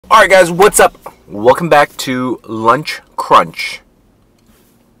Alright guys, what's up? Welcome back to Lunch Crunch.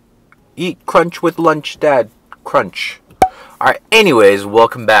 Eat crunch with lunch, Dad. Crunch. Alright, anyways,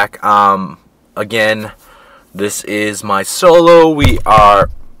 welcome back. Again, this is my solo.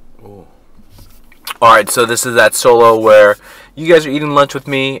 Alright, so this is that solo where you guys are eating lunch with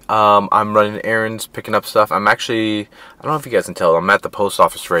me. I'm running errands, picking up stuff. I don't know if you guys can tell, I'm at the post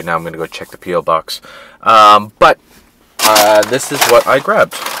office right now. I'm going to go check the P.O. box. This is what I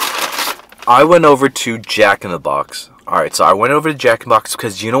grabbed. I went over to Jack in the Box. Alright, so I went over to Jack in the Box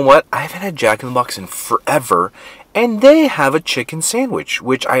because you know what? I haven't had Jack in the Box in forever. And they have a chicken sandwich,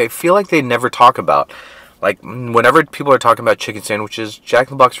 which I feel like they never talk about. Like, whenever people are talking about chicken sandwiches, Jack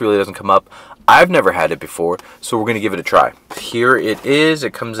in the Box really doesn't come up. I've never had it before, so we're going to give it a try. Here it is.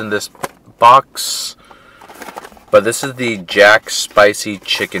 It comes in this box. But this is the Jack Spicy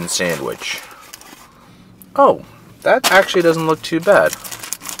Chicken Sandwich. Oh, that actually doesn't look too bad.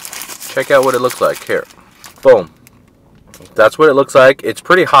 Check out what it looks like. Here. Boom. That's what it looks like. It's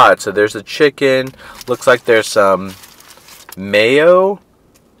pretty hot. So there's the chicken. Looks like there's some mayo.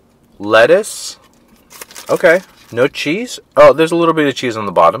 Lettuce. Okay. No cheese. Oh, there's a little bit of cheese on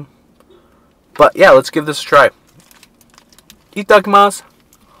the bottom. But yeah, let's give this a try. Itadakimasu.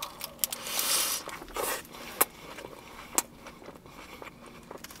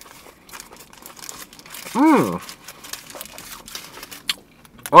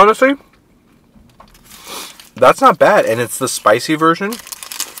 Honestly, that's not bad, and it's the spicy version.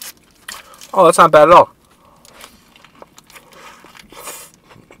 Oh, that's not bad at all.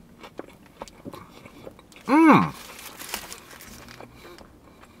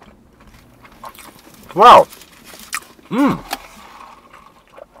 Wow.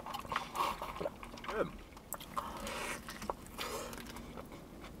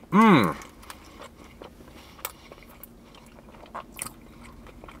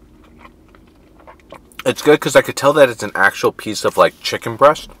 It's good because I could tell that it's an actual piece of like chicken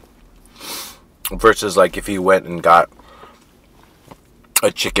breast versus like if you went and got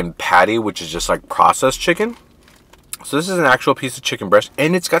a chicken patty, which is just like processed chicken. So this is an actual piece of chicken breast,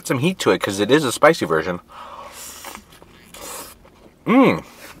 and it's got some heat to it because it is a spicy version. Oh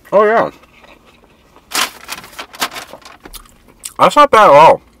yeah. That's not bad at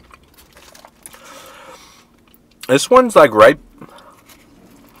all. This one's like right.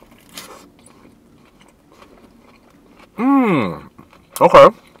 Okay.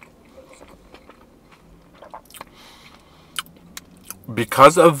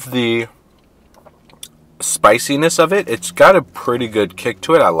 Because of the spiciness of it, it's got a pretty good kick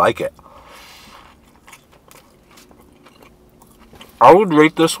to it. I like it. I would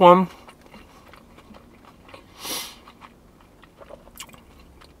rate this one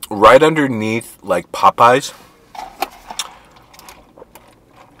right underneath like Popeyes.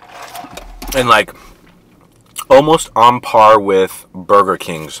 And like almost on par with Burger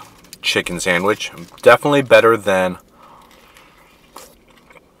King's chicken sandwich. Definitely better than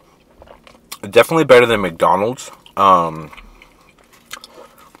McDonald's and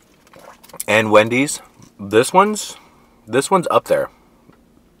Wendy's. This one's up there.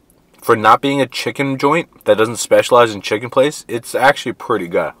 For not being a chicken joint that doesn't specialize in chicken place, it's actually pretty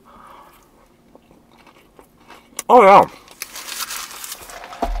good. Oh yeah.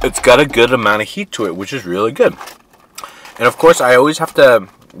 It's got a good amount of heat to it, which is really good. And of course, I always have to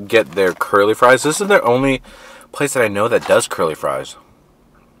get their curly fries. This is their only place that I know that does curly fries.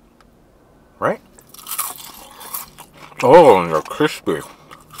 Right? Oh, and they're crispy.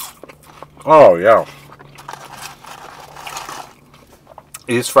 Oh, yeah.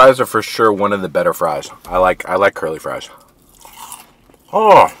 These fries are for sure one of the better fries. I like curly fries.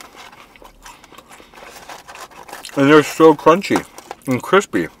 Oh. And they're so crunchy and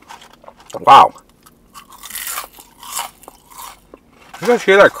crispy. Wow. You guys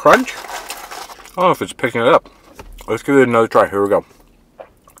hear that crunch? I don't know if it's picking it up. Let's give it another try. Here we go.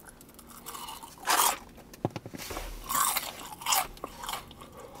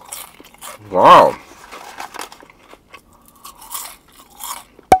 Wow.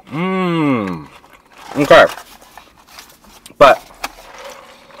 Okay. But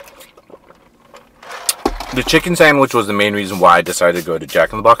the chicken sandwich was the main reason why I decided to go to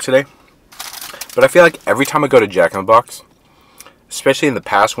Jack in the Box today. But I feel like every time I go to Jack in the Box, especially in the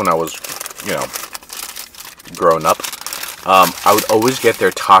past when I was, you know, growing up, I would always get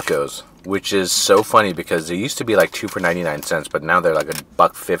their tacos, which is so funny because they used to be like 2 for 99 cents, but now they're like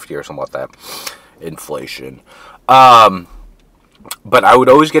 $1.50 or something like that. Inflation. But I would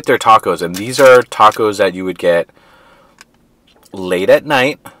always get their tacos, and these are tacos that you would get late at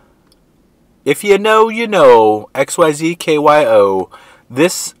night. If you know, you know. XYZKYO.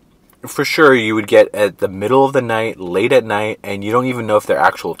 This for sure you would get at the middle of the night, late at night, and you don't even know if they're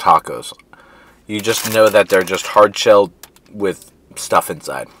actual tacos. You just know that they're just hard shelled with stuff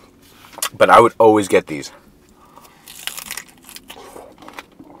inside. But I would always get these.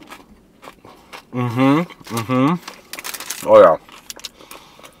 Oh yeah.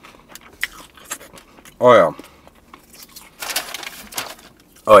 Oh yeah.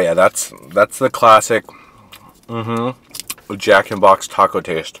 Oh yeah, that's the classic Jack in the Box taco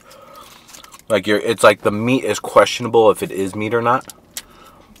taste. Like it's like the meat is questionable if it is meat or not.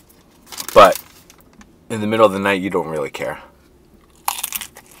 But in the middle of the night you don't really care.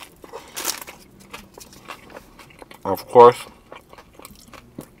 Of course,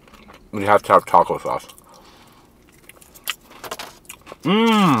 you have to have taco sauce.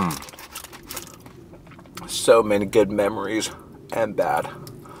 So many good memories and bad.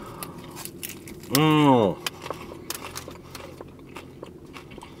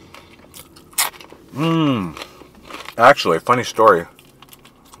 Actually, funny story.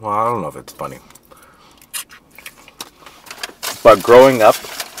 Well, I don't know if it's funny. But growing up,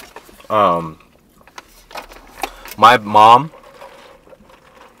 my mom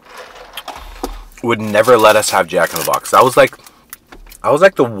would never let us have Jack in the Box. I was like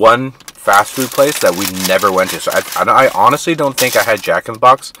the one fast food place that we never went to. So I honestly don't think I had Jack in the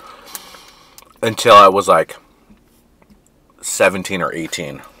Box until I was like 17 or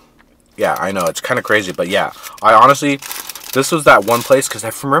 18. Yeah, I know, it's kind of crazy, but yeah, I honestly, this was that one place, because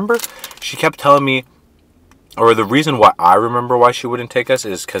I remember she kept telling me, or the reason why I remember why she wouldn't take us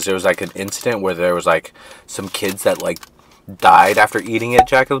is because there was like an incident where there was like some kids that like died after eating at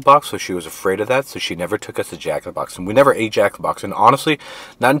Jack in the Box, so she was afraid of that, so she never took us to Jack in the Box, and we never ate Jack in the Box. And honestly,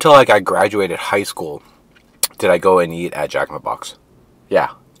 not until like I graduated high school did I go and eat at Jack in the Box.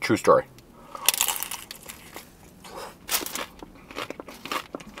 Yeah, true story.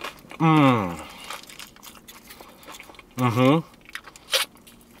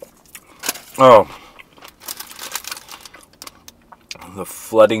 Oh, the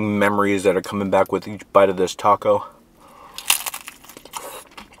flooding memories that are coming back with each bite of this taco.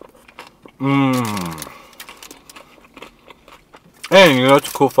 And you know what's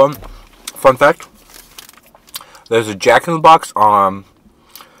a cool fun fact? There's a Jack in the Box on,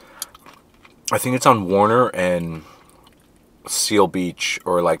 I think it's on Warner and Seal Beach,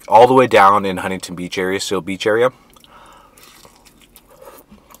 or like all the way down in Huntington Beach area, Seal Beach area.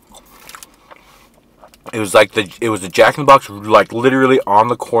 It was like it was a Jack in the Box like literally on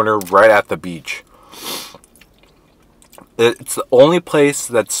the corner right at the beach. It's the only place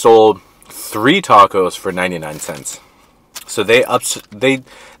that sold 3 tacos for 99 cents. So they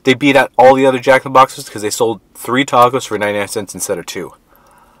beat out all the other Jack in the Boxes because they sold 3 tacos for 99 cents instead of 2.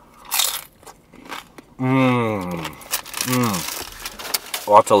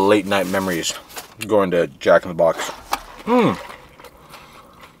 Lots of late night memories going to Jack in the Box.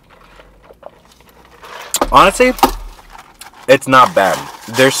 Honestly, it's not bad.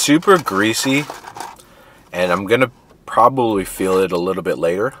 They're super greasy, and I'm gonna probably feel it a little bit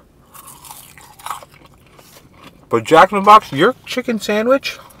later. But Jack in the Box, your chicken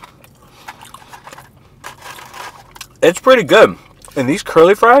sandwich, it's pretty good. And these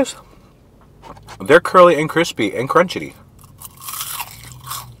curly fries, they're curly and crispy and crunchy.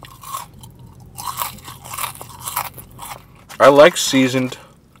 I like seasoned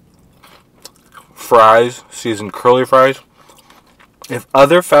fries, seasoned curly fries. If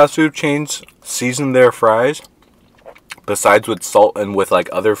other fast food chains season their fries, besides with salt and with like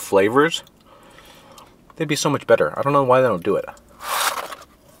other flavors, they'd be so much better. I don't know why they don't do it.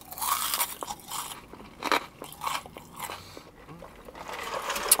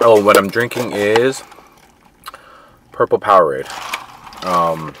 Oh, what I'm drinking is Purple Powerade.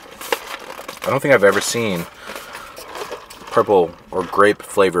 I don't think I've ever seen purple or grape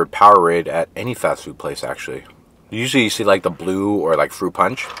flavored Powerade at any fast food place, actually. Usually you see like the blue or like fruit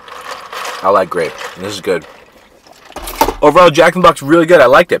punch. I like grape, and this is good. Overall, Jack in the Box really good. I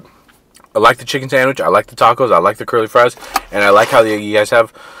liked it. I like the chicken sandwich, I like the tacos, I like the curly fries, and I like how you guys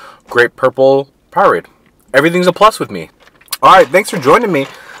have great purple Powerade. Everything's a plus with me. Alright, thanks for joining me.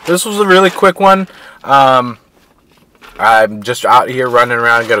 This was a really quick one. I'm just out here running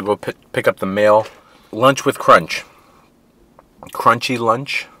around. Gotta go pick up the mail. Lunch with Crunch. Crunchy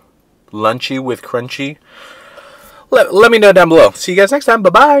lunch. Lunchy with Crunchy. Let me know down below. See you guys next time.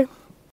 Bye-bye.